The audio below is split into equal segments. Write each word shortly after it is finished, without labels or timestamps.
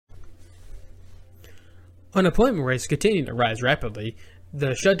Unemployment rates continue to rise rapidly.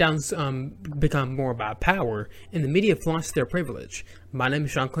 The shutdowns become more about power, and the media flaunts their privilege. My name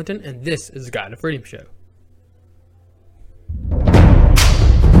is Sean Clinton, and this is the God of Freedom Show.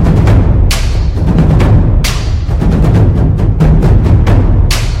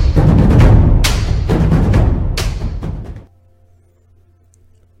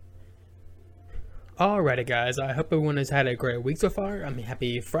 Alrighty, guys. I hope everyone has had a great week so far.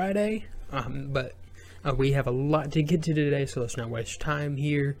 Happy Friday. But we have a lot to get to today, so let's not waste time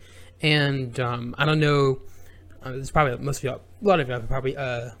here. And I don't know. It's probably a lot of you have probably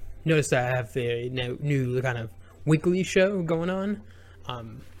noticed that I have a new kind of weekly show going on.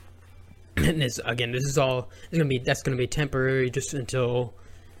 And that's gonna be temporary, just until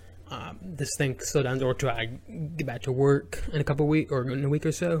this thing slows down, or until I get back to work in a couple weeks or in a week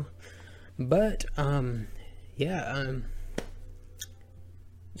or so. But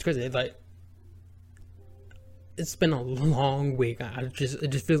it's crazy. It's been a long week. It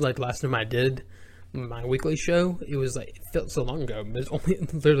just feels like the last time I did my weekly show, it felt so long ago. It was only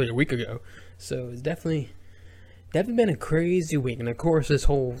literally a week ago. So it's definitely been a crazy week. And of course, this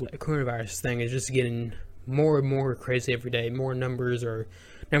whole coronavirus thing is just getting more and more crazy every day. More numbers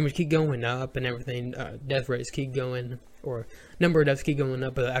keep going up and everything. Death rates keep going, or number of deaths keep going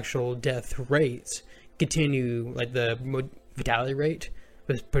up, but the actual death rates continue, like the fatality rate,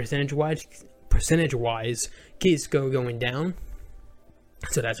 but percentage wise keeps going down.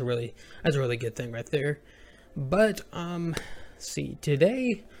 So that's a really good thing right there. But see,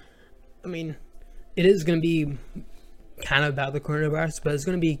 today, it is going to be kind of about the coronavirus, but it's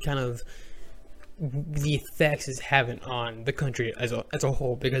going to be kind of the effects it's having on the country as a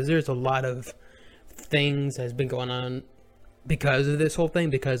whole, because there's a lot of things that's been going on because of this whole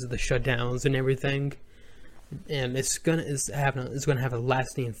thing, because of the shutdowns and everything, and it's gonna have a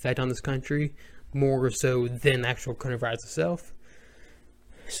lasting effect on this country, more so than the actual coronavirus itself.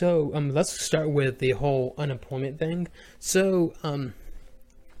 So let's start with the whole unemployment thing. So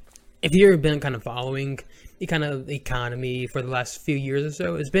if you've been kind of following the kind of economy for the last few years or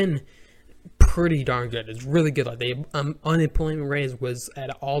so, it's been pretty darn good. It's really good. Like the unemployment rate was at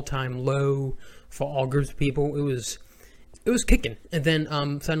an all-time low for all groups of people. It was kicking, and then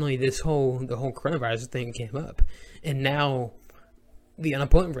suddenly the whole coronavirus thing came up, and now the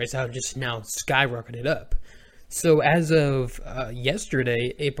unemployment rates have just now skyrocketed up. So as of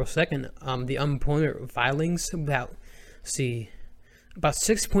yesterday, April 2nd, the unemployment filings, about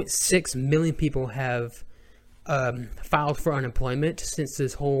 6.6 million people have filed for unemployment since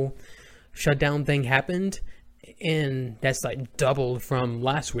this whole shutdown thing happened, and that's doubled from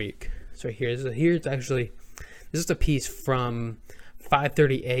last week. So here's actually, this is a piece from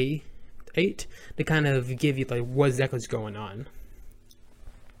 538 to kind of give you what exactly is going on.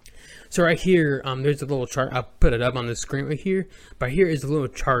 So right here, there's a little chart. I'll put it up on the screen right here. But here is a little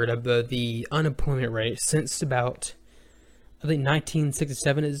chart of the unemployment rate since about, I think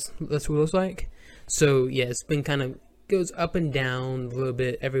 1967 that's what it looks like. So yeah, it's been kind of goes up and down a little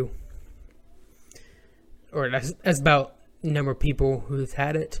bit that's about the number of people who've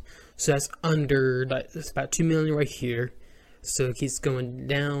had it. So that's that's about 2 million right here. So it keeps going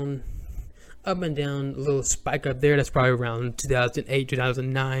down, up and down, a little spike up there. That's probably around 2008,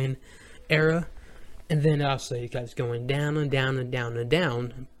 2009 era. And then also you guys going down and down and down and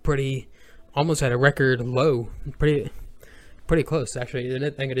down. Almost at a record low. Pretty close, actually. I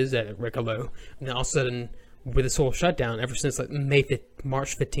think it is at a record low. And then all of a sudden, with this whole shutdown, ever since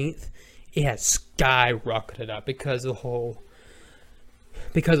March 15th, it has skyrocketed up because of the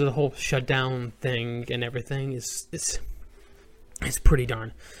whole shutdown thing and everything. It's pretty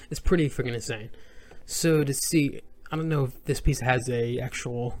freaking insane. So to see, I don't know if this piece has a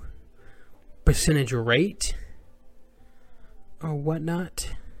actual percentage rate or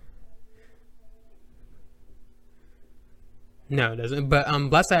whatnot. No, it doesn't. But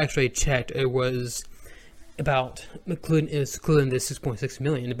last I actually checked, it was about including the 6.6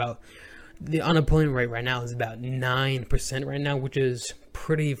 million. About the unemployment rate right now is about 9% right now, which is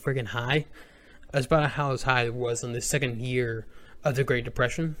pretty freaking high. It's about how high it was in the second year of the Great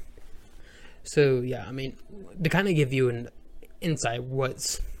Depression. So yeah, to kind of give you an insight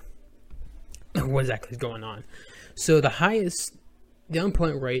what exactly is going on. So the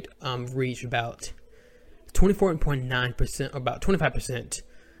unemployment rate reached about 24.9%, about 25%,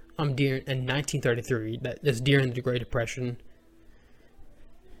 in 1933. That's during the Great Depression,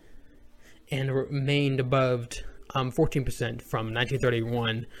 and remained above 14% from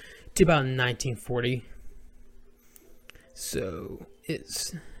 1931 to about 1940. So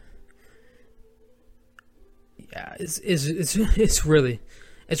it's really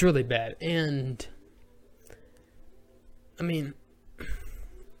bad. And I mean,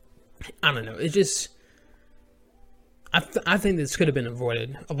 I don't know. It just, I think this could have been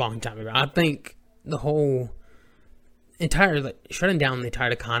avoided a long time ago. I think the whole entire shutting down the entire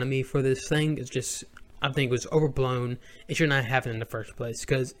economy for this thing is just, I think, was overblown. It should not happen in the first place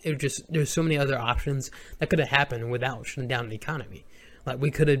because there's so many other options that could have happened without shutting down the economy. Like, we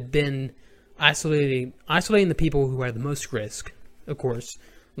could have been isolating the people who are the most risk, of course,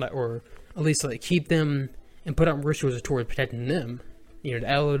 or at least keep them and put out resources towards protecting them. The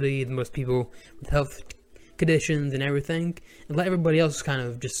elderly, the most people with health conditions and everything, and let everybody else kind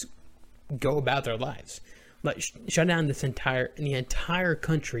of just go about their lives. Shut down the entire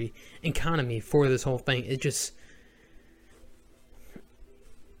country economy for this whole thing. It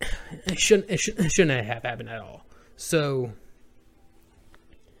shouldn't have happened at all. So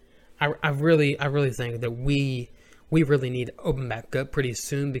I really think that we really need to open back up pretty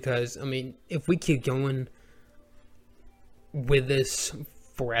soon, because I mean, if we keep going with this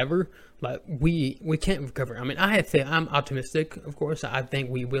forever, we can't recover. I mean, I'm optimistic, of course. I think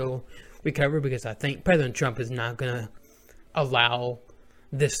we will recover, because I think President Trump is not gonna allow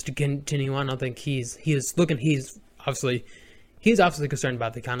this to continue on. I think he's obviously concerned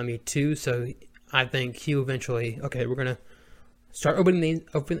about the economy too. So I think he'll eventually, okay, we're gonna start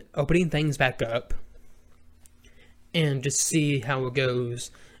opening things back up and just see how it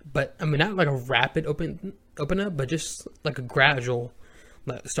goes. But I mean, not like a rapid open up, but just like a gradual.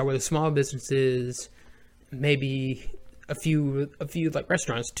 Start with the small businesses, maybe a few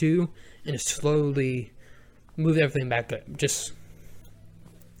restaurants too, and just slowly move everything back up. Just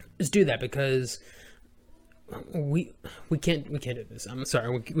do that, because we can't do this. I'm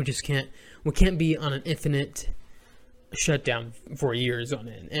sorry, we just can't. We can't be on an infinite shutdown for years on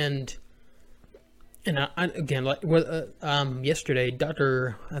end. And again, yesterday,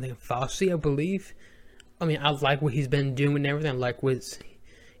 Dr. Fauci, I believe. I mean, I like what he's been doing and everything. I like what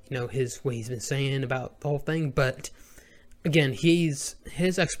he's been saying about the whole thing. But again, his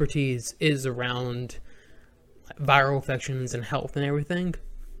expertise is around viral infections and health and everything.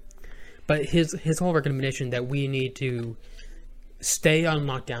 But his whole recommendation that we need to stay on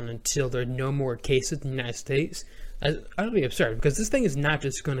lockdown until there are no more cases in the United States is utterly absurd, because this thing is not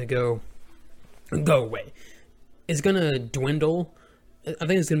just going to go away. It's going to dwindle. I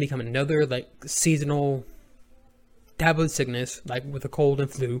think it's going to become another seasonal type of sickness, like with a cold and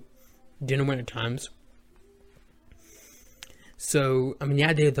flu during the winter times. So, I mean, the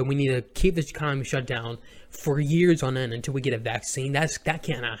idea that we need to keep this economy shut down for years on end until we get a vaccine, that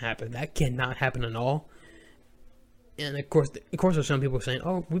cannot happen. That cannot happen at all. And of course, there's some people saying,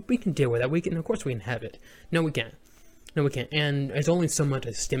 "Oh, we can deal with that. Of course, we can have it." No, we can't. No, we can't. And there's only so much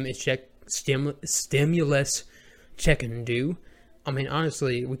a stimulus check can do. I mean,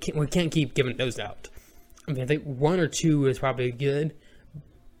 honestly, we can't keep giving those out. I mean, I think 1 or 2 is probably good,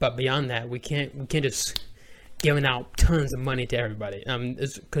 but beyond that, we can't just giving out tons of money to everybody.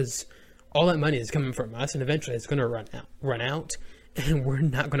 It's because all that money is coming from us, and eventually it's going to run out, and we're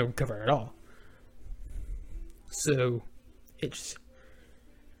not going to recover at all. So it's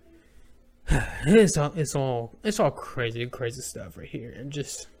all crazy stuff right here, and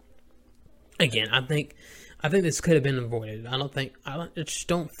just again, I think this could have been avoided. I just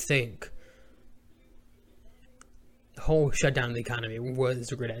don't think the whole shutdown of the economy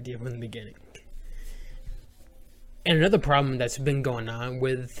was a great idea from the beginning. And another problem that's been going on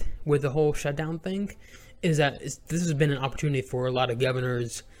with the whole shutdown thing is that this has been an opportunity for a lot of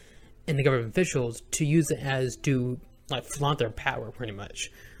governors and the government officials to use it as to flaunt their power, pretty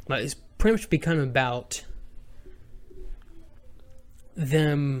much. It's pretty much become about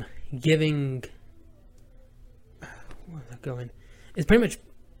them giving. Where am I going? It's pretty much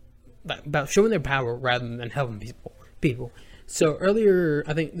about showing their power rather than helping people. So earlier,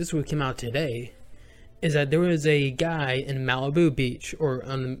 I think this one came out today, is that there was a guy in Malibu Beach, or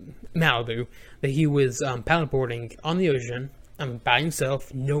on Malibu, that he was paddleboarding on the ocean by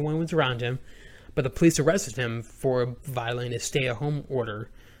himself. No one was around him, but the police arrested him for violating a stay-at-home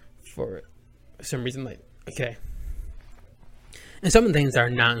order for some reason. Okay. And some of the things that are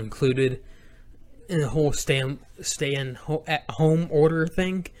not included in the whole stay-at-home order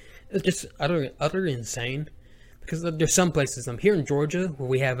thing is just utterly insane. Because there's some places, here in Georgia, where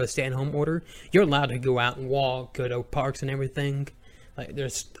we have a stay-at-home order, you're allowed to go out and walk, go to parks and everything.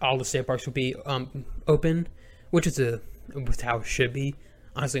 There's all the state parks will be open, which is how it should be.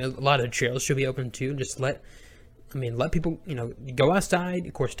 Honestly, a lot of trails should be open too. Just let people, go outside.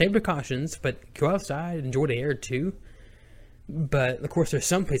 Of course, take precautions, but go outside, enjoy the air too. But of course, there's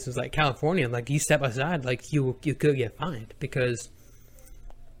some places like California, you step outside, you could get fined, because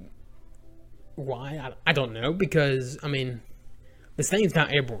Why? I don't know, because, I mean, this thing's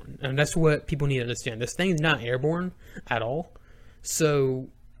not airborne, and that's what people need to understand. This thing's not airborne at all, so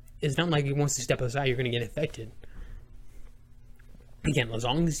it's not like once you step aside, you're going to get infected. Again, as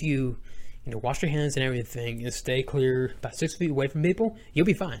long as you wash your hands and everything, and stay clear about 6 feet away from people, you'll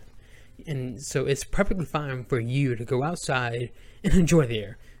be fine. And so it's perfectly fine for you to go outside and enjoy the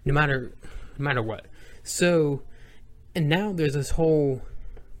air, no matter what. So, and now there's this whole...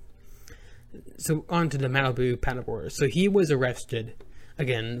 So, on to the Malibu paddleboarder. So, he was arrested,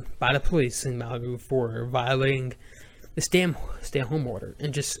 again, by the police in Malibu for violating the stay-at-home order.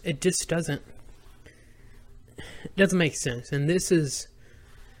 And it just doesn't make sense. And this is...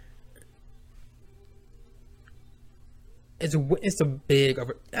 It's a big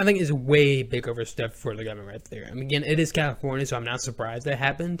over... I think it's a way big overstep for the government right there. I mean, again, it is California, so I'm not surprised that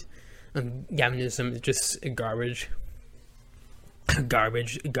happened. Gavin Newsom is just a garbage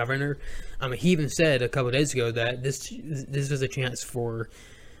governor. He even said a couple of days ago that this is a chance for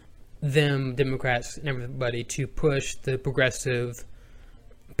them, Democrats and everybody, to push the progressive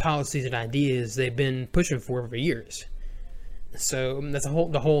policies and ideas they've been pushing for years. So that's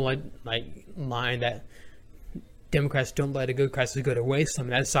the whole line that Democrats don't let a good crisis go to waste. I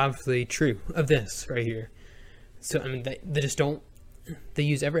mean, that's obviously true of this right here. So I mean, they just don't. They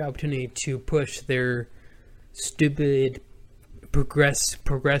use every opportunity to push their stupid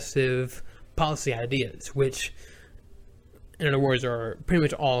progressive policy ideas, which, in other words, are pretty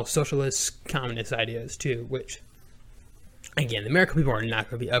much all socialist, communist ideas too, which, again, the American people are not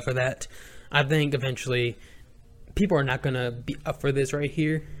going to be up for that. I think eventually people are not going to be up for this right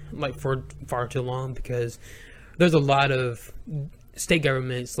here, for far too long, because there's a lot of state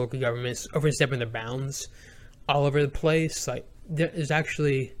governments, local governments overstepping their bounds all over the place. There's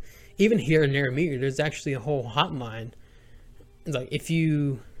actually, even here near me, there's actually a whole hotline. If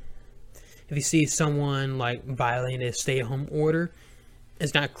you see someone violating a stay-at-home order,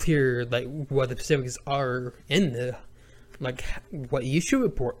 it's not clear what the specifics are in the what you should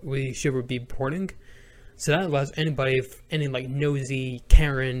report. We should be reporting. So that allows anybody, any nosy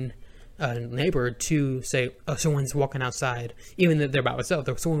Karen neighbor, to say, "Oh, someone's walking outside," even if they're by themselves.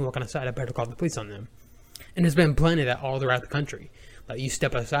 If someone's walking outside, I better call the police on them. And there's been plenty of that all throughout the country. You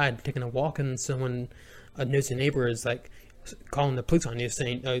step outside, taking a walk, and a nosy neighbor is calling the police on you,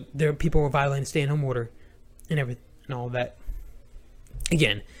 saying there are people who are violating stay-at-home order and everything and all that.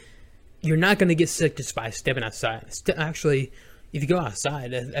 Again, you're not going to get sick just by stepping outside. Actually, if you go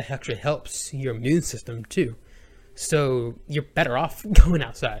outside, it actually helps your immune system too. So you're better off going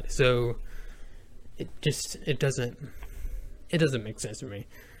outside. So it doesn't make sense to me.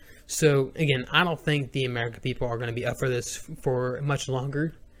 So again, I don't think the American people are going to be up for this for much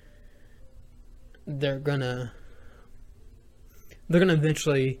longer. They're gonna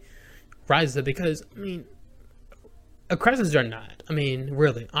eventually rise up, because, I mean, a crisis or not, I mean,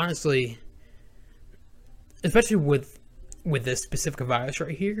 really, honestly, especially with this specific virus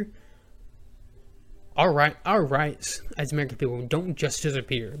right here, our rights as American people don't just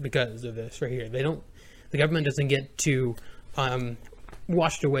disappear because of this right here. The government doesn't get to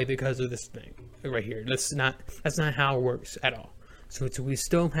washed away because of this thing right here. That's not how it works at all. So we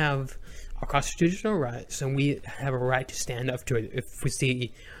still have our constitutional rights, and we have a right to stand up to it if we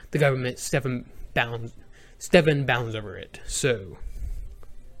see the government stepping bounds over it. So,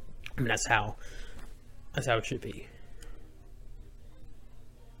 I mean, that's how it should be.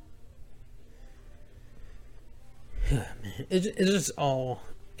 Man, it's just all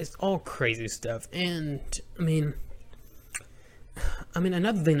crazy stuff. And I mean,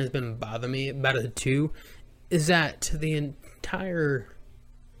 another thing that's been bothering me about it too is that the entire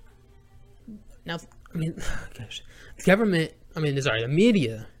the government, the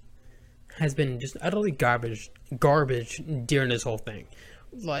media has been just utterly garbage during this whole thing.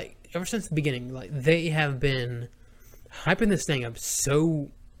 Ever since the beginning, they have been hyping this thing up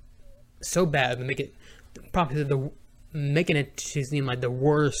so bad to make it making it to seem like the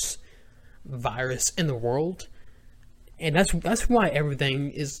worst virus in the world. And that's why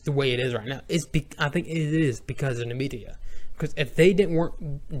everything is the way it is right now. I think it is because of the media. Because if they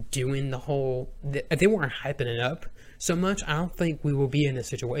weren't doing if they weren't hyping it up so much, I don't think we will be in this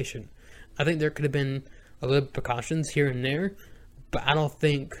situation. I think there could have been a little precautions here and there, but I don't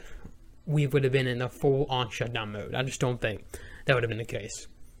think we would have been in a full-on shutdown mode. I just don't think that would have been the case.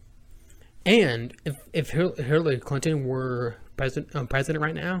 And if Hillary Clinton were president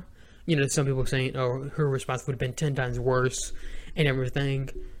right now, some people saying, "Oh, her response would have been 10 times worse," and everything.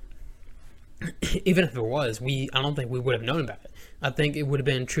 Even if it was, I don't think we would have known about it. I think it would have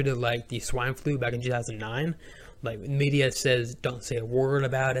been treated like the swine flu back in 2009. The media says, don't say a word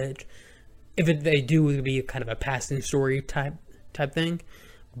about it. they do, it would be kind of a passing story type thing.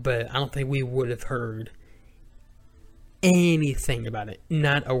 But I don't think we would have heard anything about it.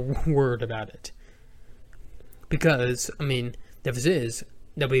 Not a word about it. Because, I mean, the difference is,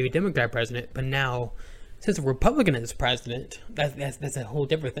 there'll be a Democrat president, but now, since a Republican is president, that's a whole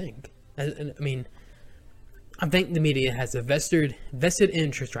different thing. I mean, I think the media has a vested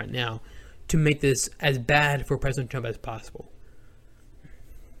interest right now to make this as bad for President Trump as possible.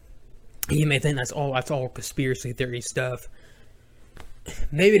 You may think that's all conspiracy theory stuff.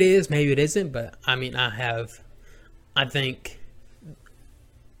 Maybe it is, maybe it isn't, but I mean,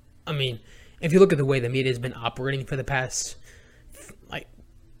 if you look at the way the media has been operating for the past,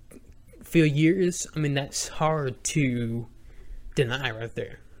 few years, I mean, that's hard to deny right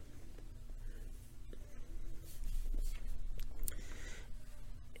there.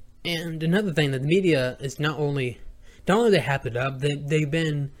 And another thing that the media is not only they have it up, they've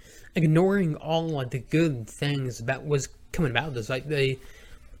been ignoring all the good things that was coming about this.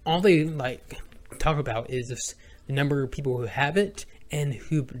 All they talk about is this, the number of people who have it and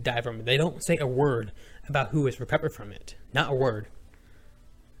who die from it. They don't say a word about who has recovered from it. Not a word.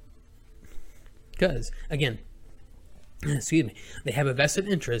 Because, again, they have a vested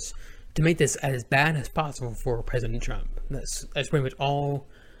interest to make this as bad as possible for President Trump. That's pretty much all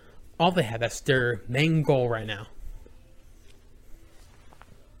they have. That's their main goal right now.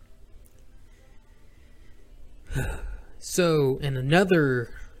 So, and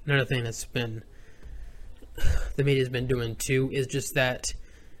another thing that's been the media's been doing too is just that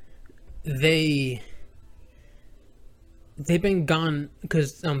they've been gone,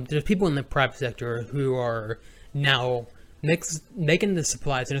 because there's people in the private sector who are now making the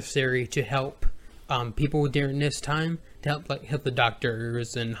supplies necessary to help people during this time, to help the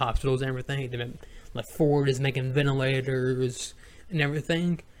doctors and hospitals and everything. Ford is making ventilators and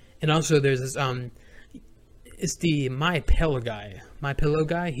everything, and also there's this it's the MyPillow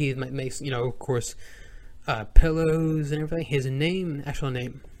guy. He makes, of course, pillows and everything. His actual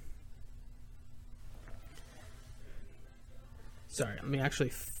name. Sorry, let me actually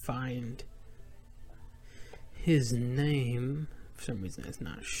find his name. For some reason, it's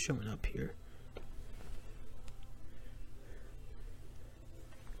not showing up here.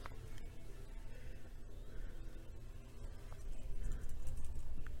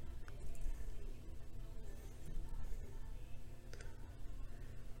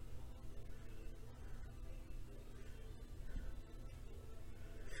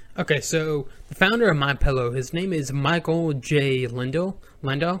 Okay, so the founder of MyPillow, his name is Michael J. Lindell.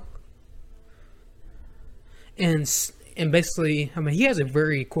 And basically, I mean, he has a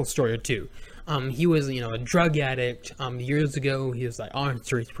very cool story too. He was, a drug addict. Years ago, he was on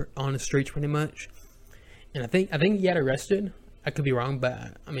the streets pretty much. And I think he got arrested. I could be wrong,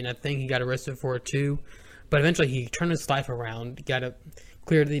 but I mean, I think he got arrested for it too. But eventually, he turned his life around, got to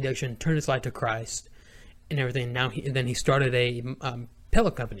clear the addiction, turned his life to Christ, and everything. Now he started a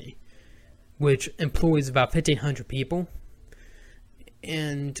pillow company, which employs about 1,500 people.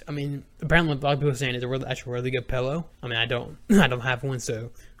 And I mean, apparently a lot of people are saying it's actually a really good pillow. I mean, I don't have one,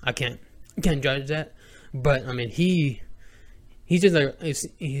 so I can't judge that. But I mean, he's just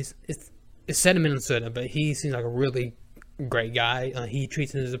he's set in Minnesota, but he seems like a really great guy. He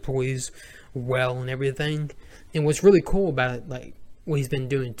treats his employees well and everything. And what's really cool about it, what he's been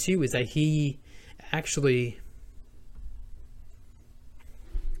doing too, is that he actually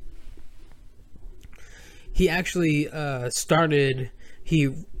he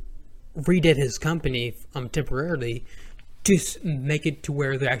redid his company temporarily to make it to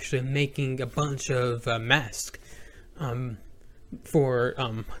where they're actually making a bunch of masks for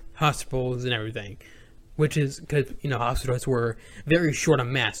hospitals and everything, which is because hospitals were very short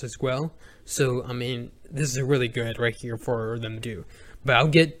on masks as well. So I mean, this is really good right here for them to do. But I'll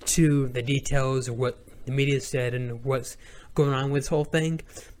get to the details of what the media said and what's going on with this whole thing.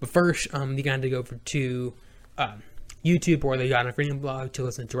 But first, you got to go to YouTube or the God and Freedom blog to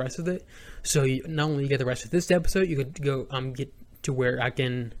listen to the rest of it. So not only you get the rest of this episode, you could go get to where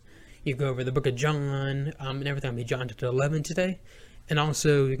you go over the book of John and everything. I'll be John chapter 11 today, and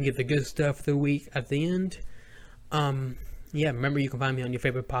also you can get the good stuff of the week at the end. Remember, you can find me on your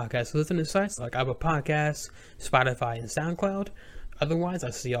favorite podcast listening sites like Apple Podcasts, Spotify, and SoundCloud. Otherwise,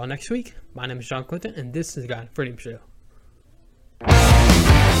 I'll see y'all next week. My name is John Clinton, and this is the God and Freedom Show.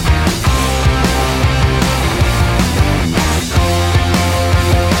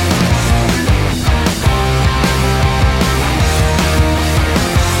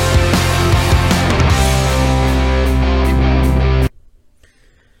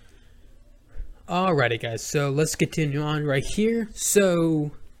 Alrighty guys, so let's continue on right here.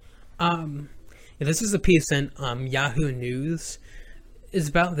 So, This is a piece in Yahoo News. It's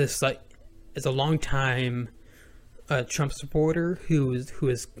about this, like, it's a long time Trump supporter who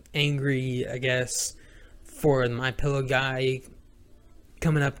is angry, I guess, for the My Pillow guy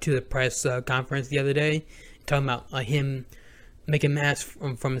coming up to the press conference the other day, talking about him making masks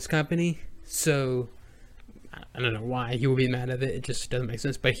from his company. So I don't know why he would be mad at it. It just doesn't make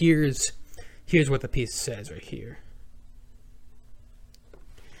sense. But here's what the piece says right here.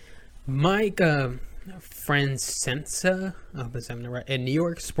 Mike Francesa, I hope I'm saying it right, a New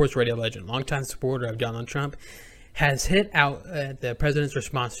York sports radio legend, longtime supporter of Donald Trump, has hit out at the president's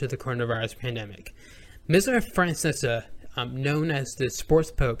response to the coronavirus pandemic. Mr. Francesa, known as the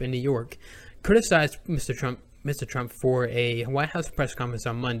sports pope in New York, criticized Mr. Trump for a White House press conference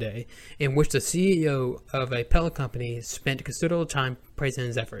on Monday in which the CEO of a pellet company spent considerable time praising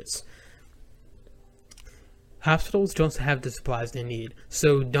his efforts. Hospitals don't have the supplies they need,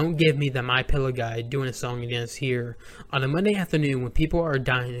 so don't give me the My Pillow guy doing a song and dance here on a Monday afternoon when people are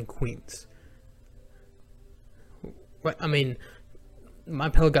dying in Queens. I mean, My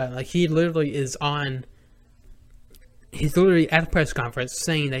Pillow guy, like, he's literally at a press conference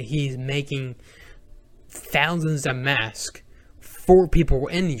saying that he's making thousands of masks for people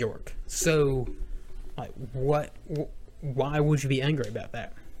in New York. So, like, why would you be angry about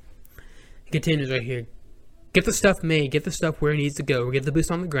that? He continues right here. Get the stuff made. Get the stuff where it needs to go. Get the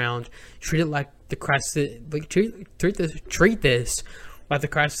boots on the ground. Treat it like the crisis. Like treat this like the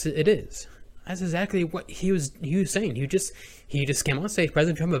crisis it is. That's exactly what he was saying. He just came on stage.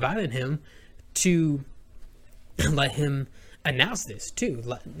 President Trump invited him to let him announce this too.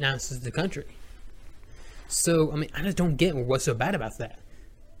 Announce this to the country. So I mean, I just don't get what's so bad about that.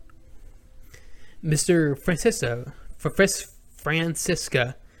 Mr. Francisca.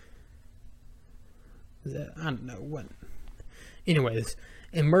 I don't know what. Anyways,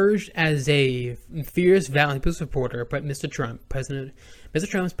 emerged as a fierce Valley supporter, but Mr.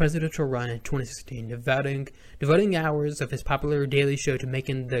 Trump's presidential run in 2016, devoting hours of his popular daily show to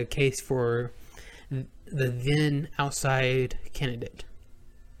making the case for the then outside candidate.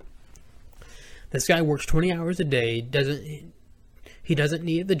 This guy works 20 hours a day. He doesn't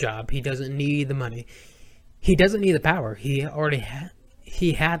need the job. He doesn't need the money. He doesn't need the power. He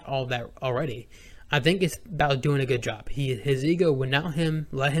had all that already. I think it's about doing a good job. His ego would not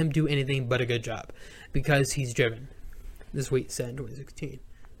let him do anything but a good job because he's driven. This is what he said in 2016.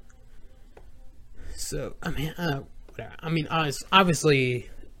 So, I mean, whatever. I mean, obviously,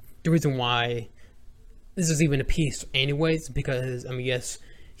 the reason why this is even a piece anyways, because, I mean, yes,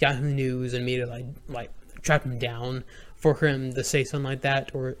 Yahoo News and media like tracked him down for him to say something like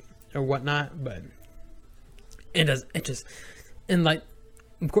that or whatnot, but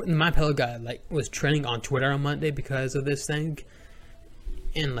My Pillow guy was trending on Twitter on Monday because of this thing,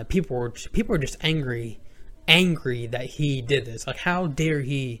 and like people were just angry that he did this. Like, how dare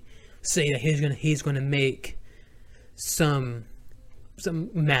he say that he's gonna make some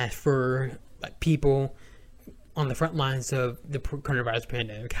masks for like people on the front lines of the coronavirus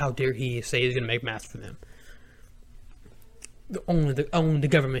pandemic? How dare he say he's gonna make masks for them? Only the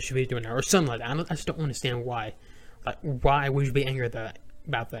government should be doing that or something like that. I just don't understand why. Like, why would you be angry about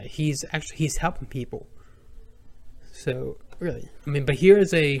that? He's helping people. So really, I mean, but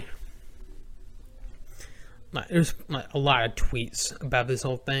here's there's a lot of tweets about this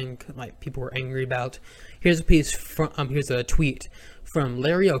whole thing. Like, people were angry about. Here's a tweet from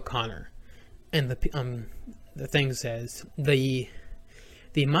Larry O'Connor, and the thing says the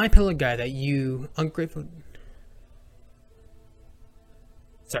My Pillow guy that you ungrateful.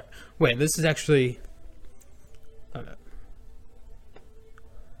 Sorry, wait. This is actually.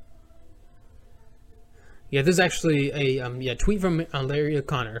 Yeah, this is actually a tweet from Larry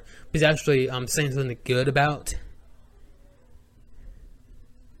O'Connor. He's actually saying something good about.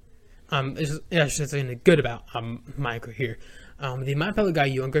 It's actually something good about Mike right here. The My Pillow guy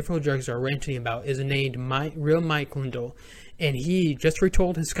you ungrateful jerks are ranting about is named Real Mike Lindell, and he just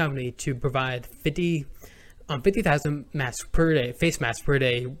retold his company to provide 50,000 masks per day, face masks per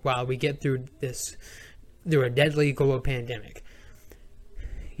day, while we get through a deadly global pandemic.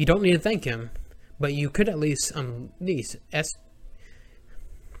 You don't need to thank him. But you could at least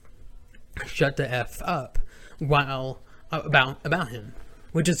shut the F up while about him,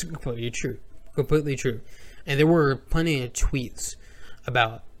 which is completely true. And there were plenty of tweets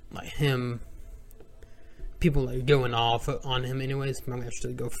about like him, people like going off on him. Anyways, I'm gonna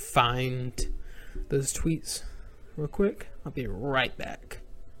actually go find those tweets real quick. I'll be right back.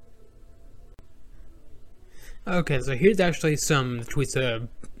 Okay, so here's actually some tweets that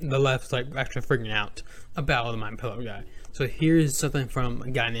the left's like actually figuring out about the My Pillow guy. So here's something from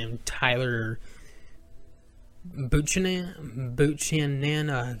a guy named Tyler Buchanan.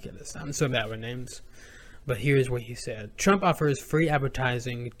 I'm so bad with names. But here's what he said. Trump offers free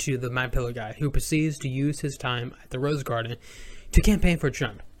advertising to the MyPillow guy who proceeds to use his time at the Rose Garden to campaign for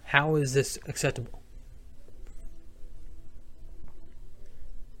Trump. How is this acceptable?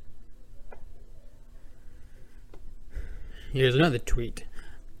 Here's another tweet.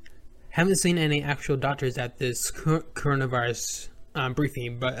 Haven't seen any actual doctors at this coronavirus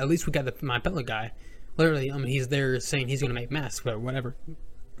briefing, but at least we got the MyPillow guy. Literally, he's there saying he's going to make masks, but whatever.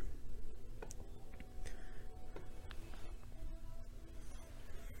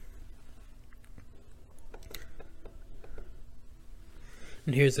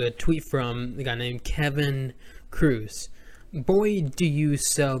 And here's a tweet from the guy named Kevin Cruz. Boy, do you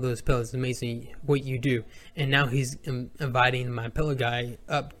sell those pillows. It's amazing what you do. And now he's inviting the MyPillow guy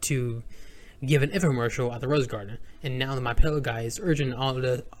up to give an infomercial at the Rose Garden. And now the MyPillow guy is urging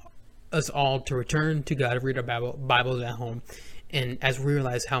us all to return to God, read our Bibles at home. And as we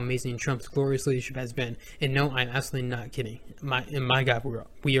realize how amazing Trump's glorious leadership has been. And no, I'm absolutely not kidding. My God,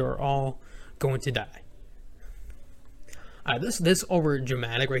 we are all going to die. This over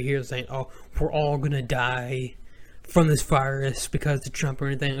dramatic right here, saying, "Oh, we're all gonna die from this virus because of Trump or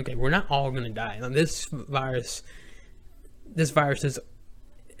anything." Okay, we're not all gonna die. Now, this virus is.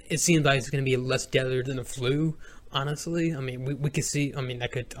 It seems like it's gonna be less deadly than the flu. Honestly, we could see.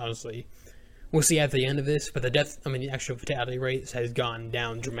 That could honestly. We'll see at the end of this, but the actual fatality rates has gone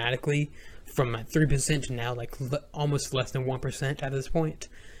down dramatically from 3% to now almost less than 1% at this point,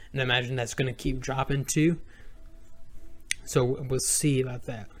 and I imagine that's gonna keep dropping too. So we'll see about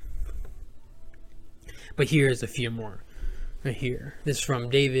that. But here's a few more. Right here. This is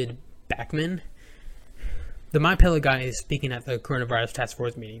from David Backman. The MyPillow guy is speaking at the coronavirus task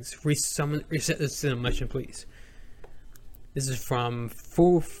force meetings. Reset this simulation, please. This is from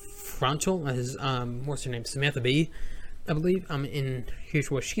Full Frontal. What's her name? Samantha Bee, I believe. And here's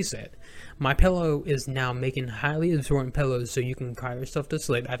what she said. MyPillow is now making highly absorbent pillows so you can cry yourself to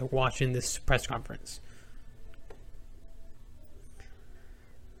sleep after watching this press conference.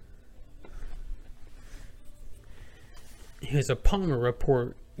 Here's a Palmer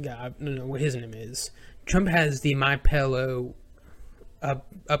report guy. I don't know what his name is. Trump has the MyPillow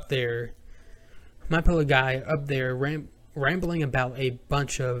up there. MyPillow guy up there rambling about a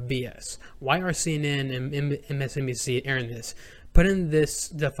bunch of BS. Why are CNN and MSNBC airing this? Putting this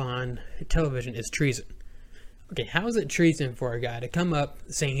stuff on television is treason. Okay, how is it treason for a guy to come up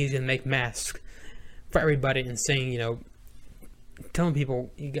saying he's gonna make masks for everybody and saying, telling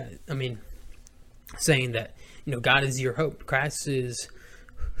people saying that, God is your hope. Christ is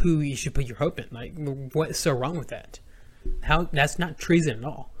who you should put your hope in. Like, what's so wrong with that? That's not treason at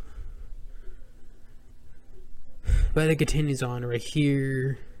all. But it continues on right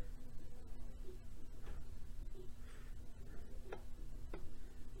here.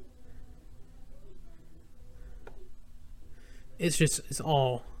 It's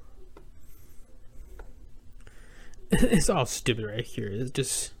all stupid right here. It's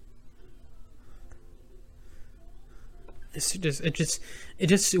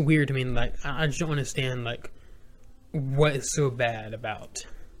just weird to me. Like, I just don't understand what is so bad about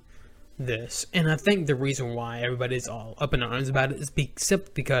this. And I think the reason why everybody's all up in arms about it is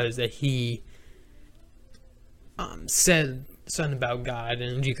simply because that he said something about God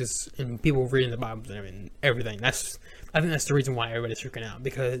and Jesus and people reading the Bible and everything. I think that's the reason why everybody's freaking out,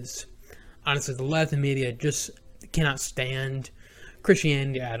 because honestly the left and media just cannot stand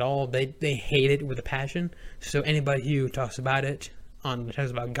Christianity at all. They hate it with a passion. So anybody who talks about it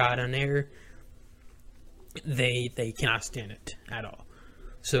talks about God on air, they cannot stand it at all.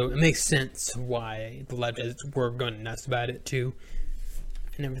 So it makes sense why the leftists were going nuts about it too,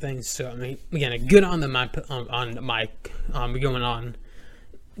 and everything. So again, good on Mike going on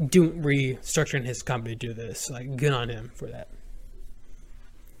restructuring his company to do this. Good on him for that.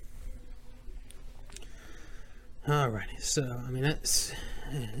 Alrighty, so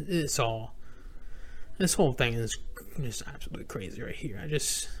this whole thing is just absolutely crazy right here. I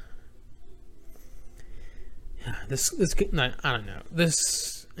don't know.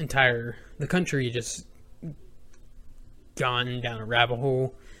 The country just gone down a rabbit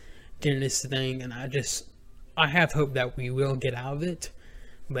hole doing this thing, and I have hope that we will get out of it,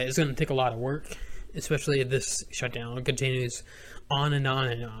 but it's going to take a lot of work, especially if this shutdown continues on and on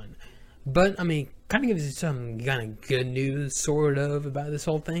and on. But kind of gives you some kind of good news, sort of, about this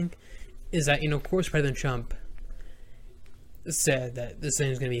whole thing, is that, of course, President Trump said that this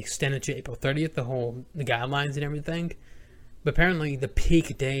thing is going to be extended to April 30th, the guidelines and everything. But apparently the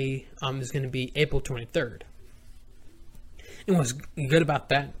peak day is going to be April 23rd. And what's good about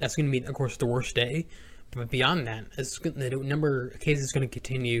that, that's going to be, of course, the worst day. But beyond that, the number of cases is going to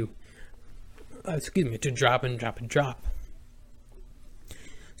continue, to drop and drop and drop.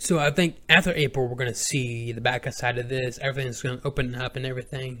 So I think after April, we're going to see the back side of this. Everything's going to open up and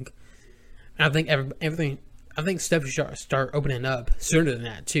everything. And I think I think stuff should start opening up sooner than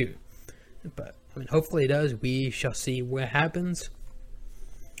that too. But I mean, hopefully it does. We shall see what happens.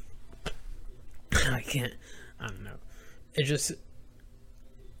 I don't know. It's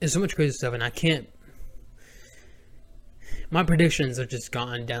so much crazy stuff, and I can't. My predictions have just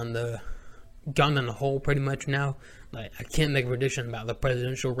gone down the hole pretty much now. Like, I can't make a prediction about the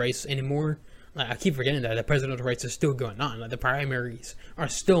presidential race anymore. Like, I keep forgetting that the presidential race is still going on. Like, the primaries are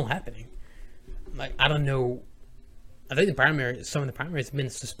still happening. Like, I don't know. I think some of the primaries have been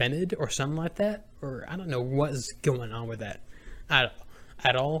suspended or something like that. Or I don't know what's going on with that at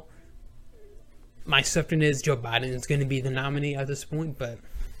all. My assumption is Joe Biden is going to be the nominee at this point, but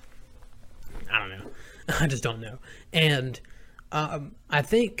I don't know. I just don't know. And I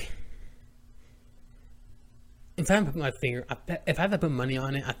think if I had to put money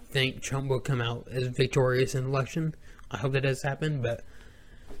on it, I think Trump will come out as victorious in the election. I hope that does happen, but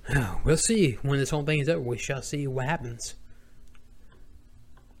we'll see. When this whole thing is over, we shall see what happens.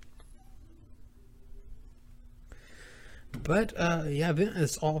 But yeah,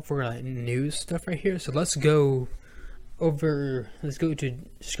 that's all for news stuff right here. So let's go to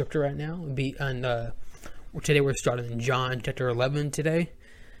scripture right now. Today we're starting in John chapter 11 today.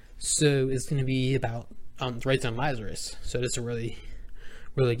 So it's going to be about raising Lazarus. So this is a really,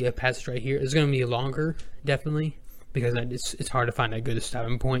 really good passage right here. It's going to be longer, definitely, because it's hard to find a good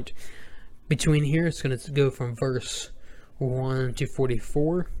stopping point between here. It's going to go from verse 1 to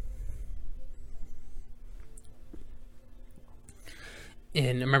 44.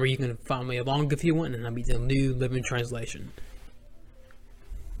 And remember, you can follow me along if you want, and I'll be the New Living Translation.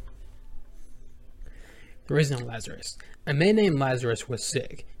 The raising of Lazarus. A man named Lazarus was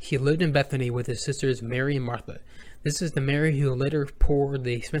sick. He lived in Bethany with his sisters Mary and Martha. This is the Mary who later poured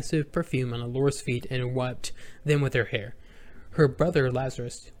the expensive perfume on the Lord's feet and wiped them with her hair. Her brother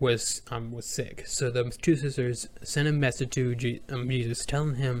Lazarus was sick, so the two sisters sent a message to Jesus,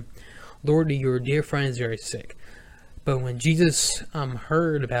 telling him, "Lord, your dear friend is very sick." But when Jesus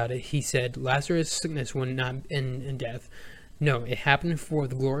heard about it, he said, "Lazarus' sickness will not end in death. No, it happened for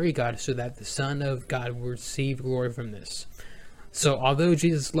the glory of God, so that the Son of God will receive glory from this." So although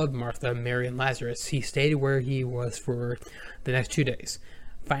Jesus loved Martha, Mary, and Lazarus, he stayed where he was for the next 2 days.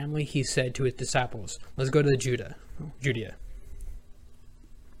 Finally, he said to his disciples, "Let's go to Judea."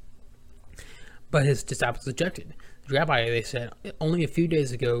 But his disciples objected. "Rabbi," they said, "only a few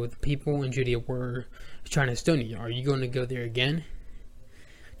days ago the people in Judea were trying to stone you. Are you going to go there again?"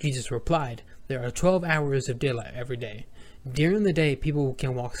 Jesus replied, "There are 12 hours of daylight every day. During the day, people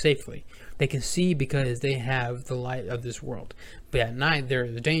can walk safely. They can see because they have the light of this world. But at night, there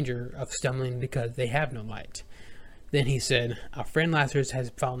is a danger of stumbling because they have no light." Then he said, "Our friend Lazarus has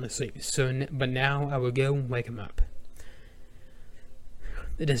fallen asleep, but now I will go and wake him up."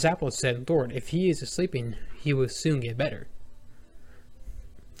 The disciples said, "Lord, if he is sleeping, he will soon get better."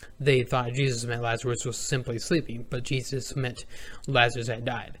 They thought Jesus meant Lazarus was simply sleeping, but Jesus meant Lazarus had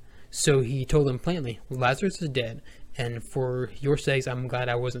died. So he told them plainly, "Lazarus is dead, and for your sakes I'm glad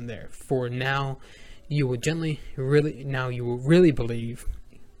I wasn't there. For now you will really believe.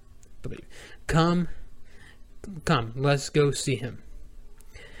 Come, let's go see him."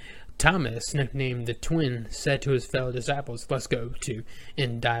 Thomas, nicknamed the twin, said to his fellow disciples, "Let's go too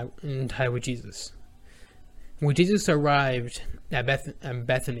and die with Jesus." When Jesus arrived at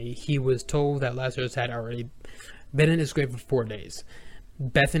Bethany, he was told that Lazarus had already been in his grave for 4 days.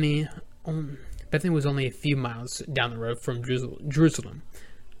 Bethany was only a few miles down the road from Jerusalem,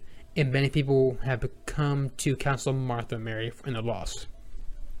 and many people have come to counsel Martha and Mary in the loss.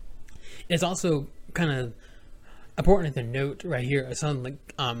 It's also kind of important to note right here, something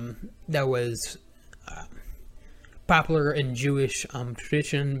that was popular in Jewish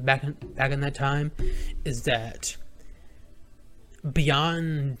tradition back in that time, is that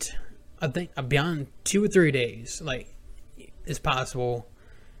beyond 2 or 3 days, it's possible,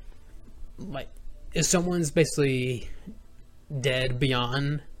 if someone's basically dead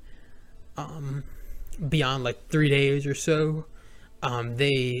beyond 3 days or so,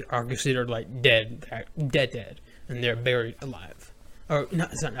 they are considered dead, and they're buried alive. Or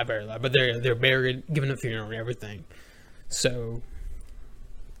it's not buried alive, but they're buried, given a funeral and everything. So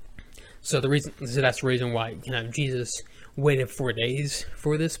that's the reason why Jesus waited 4 days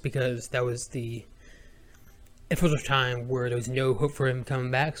for this, because that was the official time where there was no hope for him coming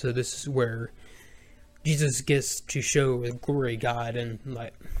back. So this is where Jesus gets to show his glory of God and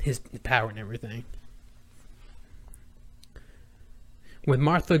like his power and everything. When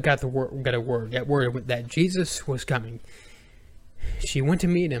Martha got a word that Jesus was coming, she went to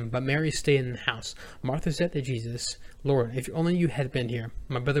meet him, but Mary stayed in the house. Martha said to Jesus, "Lord, if only you had been here,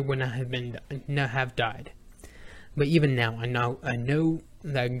 my brother would not have died. But even now, I know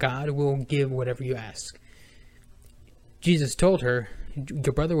that God will give whatever you ask." Jesus told her,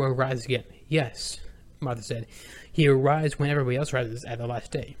 "Your brother will rise again." "Yes," Martha said, "he will rise when everybody else rises at the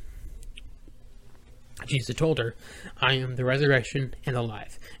last day." Jesus told her, "I am the resurrection and the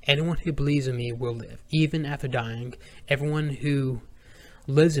life. Anyone who believes in me will live, even after dying. Everyone who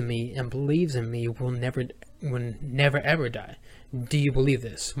lives in me and believes in me will never ever die. Do you believe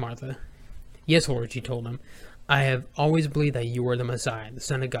this, Martha?" "Yes, Lord," she told him. "I have always believed that you are the Messiah, the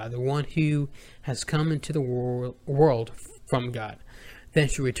Son of God, the one who has come into the world from God." Then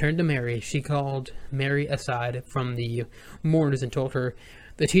she returned to Mary. She called Mary aside from the mourners and told her,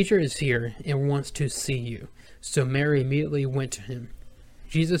 "The teacher is here and wants to see you." So Mary immediately went to him.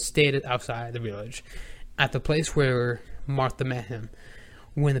 Jesus stayed outside the village, at the place where Martha met him.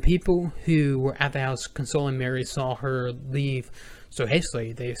 When the people who were at the house consoling Mary saw her leave so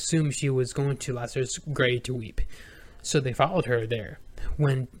hastily, they assumed she was going to Lazarus' grave to weep. So they followed her there.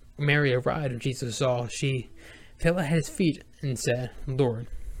 When Mary arrived and Jesus saw, she fell at his feet and said, "Lord,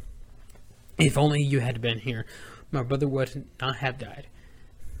 if only you had been here, my brother would not have died."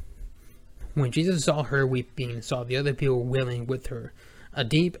 When Jesus saw her weeping and saw the other people wailing with her, a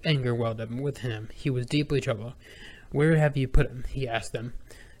deep anger welled up within him. He was deeply troubled. "Where have you put him?" he asked them.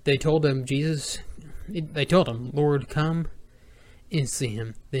 They told him, "Lord, come and see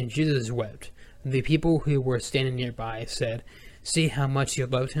him." Then Jesus wept. The people who were standing nearby said, "See how much you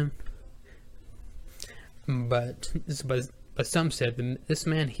loved him." But some said, "This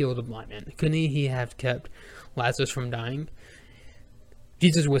man healed a blind man. Couldn't he have kept Lazarus from dying?"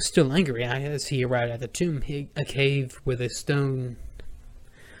 Jesus was still angry as he arrived at the tomb. A cave with a stone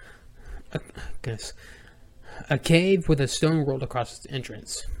rolled across its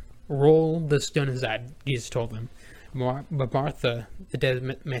entrance. "Roll the stone aside," Jesus told them. But Martha, the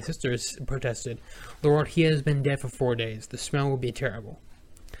dead man's sister, protested, "Lord, he has been dead for 4 days. The smell will be terrible."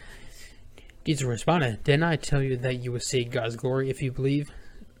 Jesus responded, "Didn't I tell you that you will see God's glory if you believe?"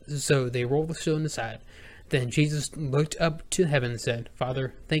 So they rolled the stone aside. Then Jesus looked up to heaven and said,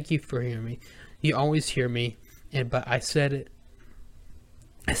 "Father, thank you for hearing me. You always hear me, but I said it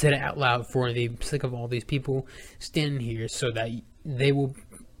out loud for the sake of all these people standing here, so that they will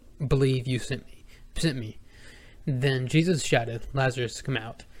believe you sent me." Then Jesus shouted, "Lazarus, come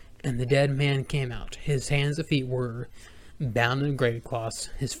out." And the dead man came out. His hands and feet were bound in grave cloths,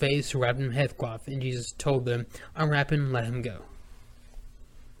 his face wrapped in headcloth, and Jesus told them, "Unwrap him and let him go."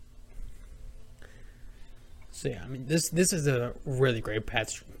 So yeah, I mean, this is a really great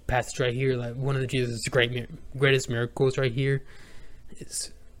passage right here. Like one of Jesus' greatest miracles right here.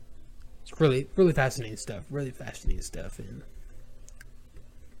 It's really fascinating stuff. Really fascinating stuff, and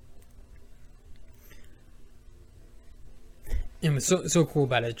what's so cool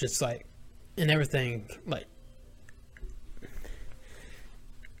about it, just like, and everything, like,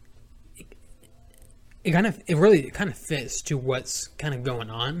 it really kind of fits to what's kind of going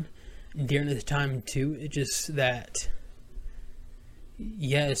on during this time too. It's just that,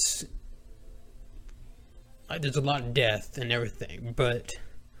 yes, like, there's a lot of death and everything, but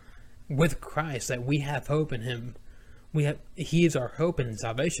with Christ, that we have hope in Him. He is our hope and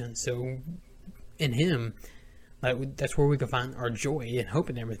salvation. So in Him, like, that's where we can find our joy and hope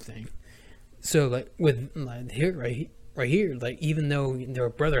and everything. So like with like here, right here, like even though their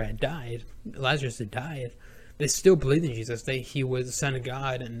brother had died, Lazarus had died, they still believed in Jesus. He was the Son of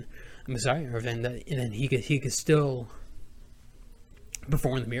God and Messiah, and then he could still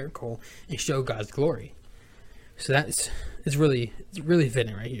perform the miracle and show God's glory. So it's really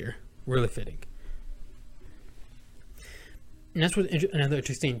fitting right here, really fitting. And that's what another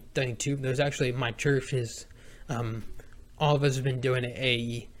interesting thing too. There's actually my church is, all of us have been doing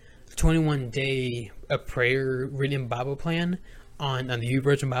a 21-day prayer reading Bible plan on the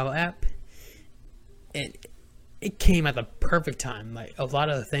YouVersion Bible app. It came at the perfect time. Like a lot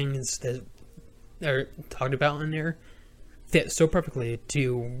of the things that are talked about in there fit so perfectly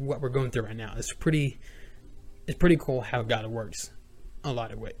to what we're going through right now. It's pretty cool how God works in a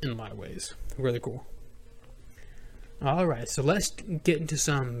lot of ways. Really cool. All right, so let's get into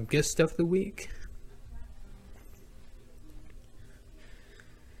some good stuff of the week.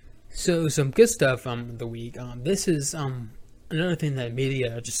 So some good stuff of the week. This is another thing that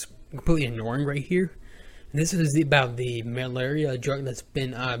media are just completely ignoring right here. And this is about the malaria drug that's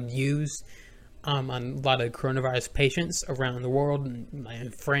been used on a lot of coronavirus patients around the world,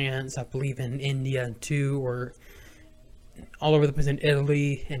 in France, I believe in India too, or all over the place in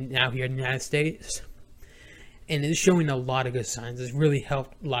Italy, and now here in the United States. And it's showing a lot of good signs. It's really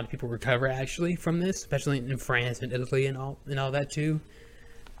helped a lot of people recover actually from this, especially in France and Italy and all that too.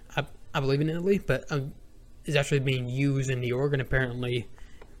 I believe in Italy, but it's actually being used in New York, and apparently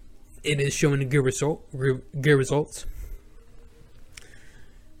it is showing a good results.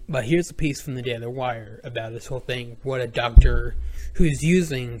 But here's a piece from the Daily Wire about this whole thing. What a doctor who's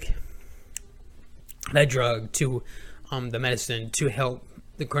using that drug to the medicine to help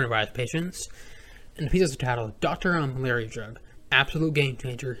the coronavirus patients. And the piece is titled, Doctor on Malaria Drug, Absolute Game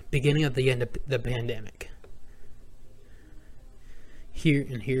Changer, Beginning of the End of the Pandemic.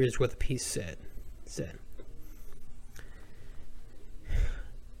 Here's what the piece said.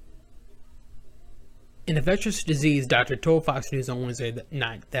 An infectious disease doctor told Fox News on Wednesday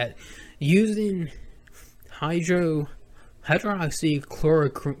night that using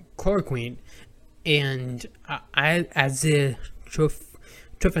hydroxychloroquine and azathioprine,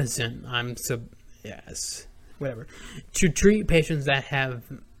 to treat patients that have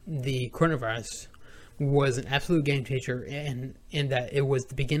the coronavirus was an absolute game changer, and that it was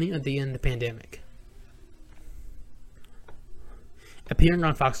the beginning of the end of the pandemic. Appearing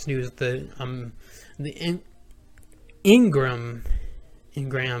on Fox News, the Ingram,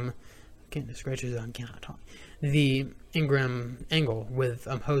 I can't scratch his on, cannot talk. The Ingram Angle with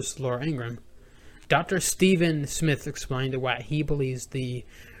host Laura Ingram, Dr. Stephen Smith explained why he believes the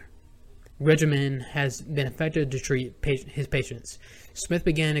regimen has been effective to treat his patients. Smith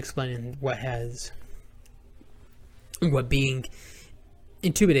began explaining what being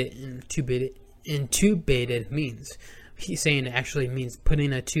intubated means. He's saying it actually means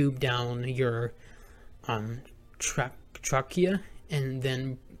putting a tube down your trachea and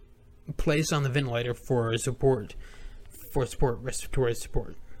then placed on the ventilator for respiratory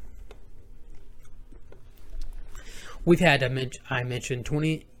support. We've had, I mentioned,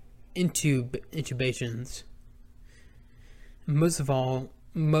 20 intubations. Most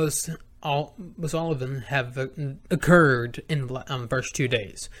all of them have occurred in the first 2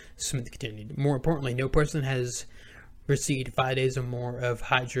 days. Smith continued. More importantly, no person has received 5 days or more of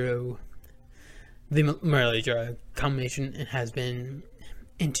the malaria drug combination and has been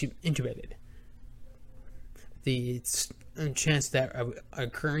intubated. The chance that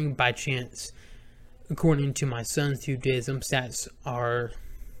occurring by chance, according to my son's Judaism stats, are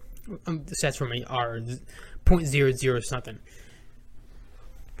the stats for me are 0.00 something.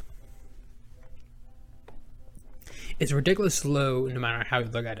 It's ridiculous low no matter how you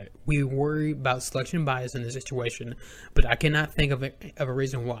look at it. We worry about selection bias in this situation, but I cannot think of a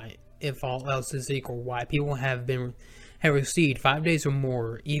reason why, if all else is equal, why people have received 5 days or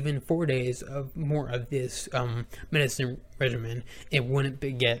more, even 4 days of more of this medicine regimen, and wouldn't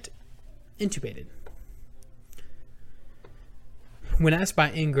get intubated. When asked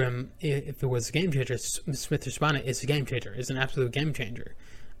by Ingram if it was a game changer, Smith responded, "It's a game changer. It's an absolute game changer.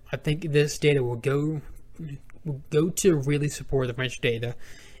 I think this data will go to really support the French data,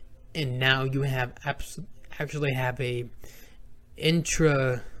 and now you have actually have a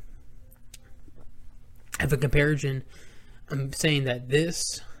comparison. I'm saying that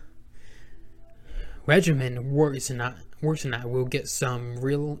this regimen works or not. We'll get some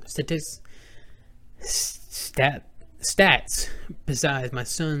real stats besides my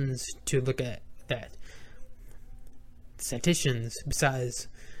son's to look at that. Statisticians besides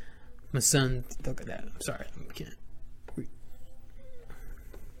my son look at that. I'm sorry, I can't.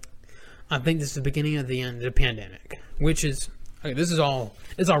 I think this is the beginning of the end of the pandemic, which is okay. It's all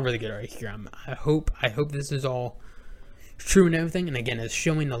really good right here. I hope this is all true and everything. And again, it's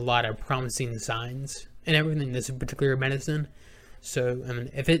showing a lot of promising signs and everything. This particular medicine. So I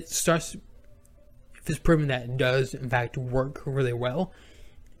mean, if it's proven that it does in fact work really well,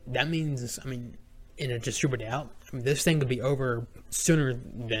 that means, I mean, and it distributed out, I mean, this thing could be over sooner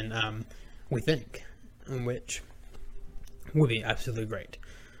than we think, which would be absolutely great.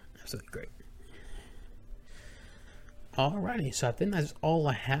 Absolutely great. Alrighty, so I think that's all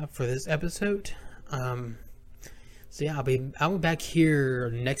I have for this episode. So yeah, I'll be back here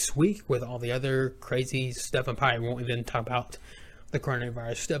next week with all the other crazy stuff. I probably won't even talk about the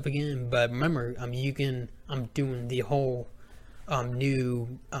coronavirus stuff again, but remember, I'm doing the whole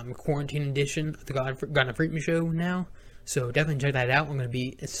new quarantine edition of the Gonna Freak Me show now, so definitely check that out. I'm gonna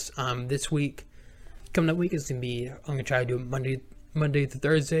be this week, coming up week is gonna be, I'm gonna try to do it Monday to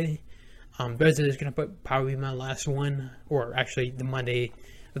Thursday. Thursday is gonna probably be my last one, or actually the Monday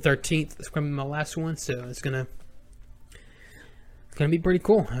the 13th is gonna be my last one, so it's gonna be pretty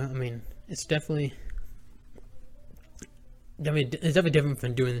cool. I mean, it's definitely different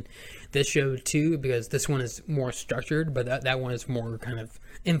from doing this show too, because this one is more structured, but that one is more kind of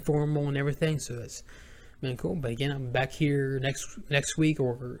informal and everything. So that's been cool. But again, I'm back here next week,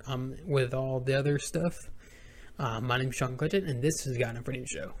 or with all the other stuff. My name is Sean Clinton, and this is the God and Freedom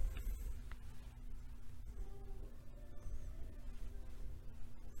Show.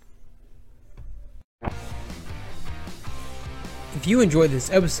 If you enjoyed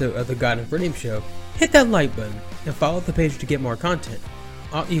this episode of the God and Freedom Show, hit that like button and follow the page to get more content.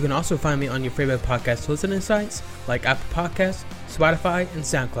 You can also find me on your favorite podcast listening sites like Apple Podcasts, Spotify, and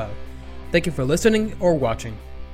SoundCloud. Thank you for listening or watching.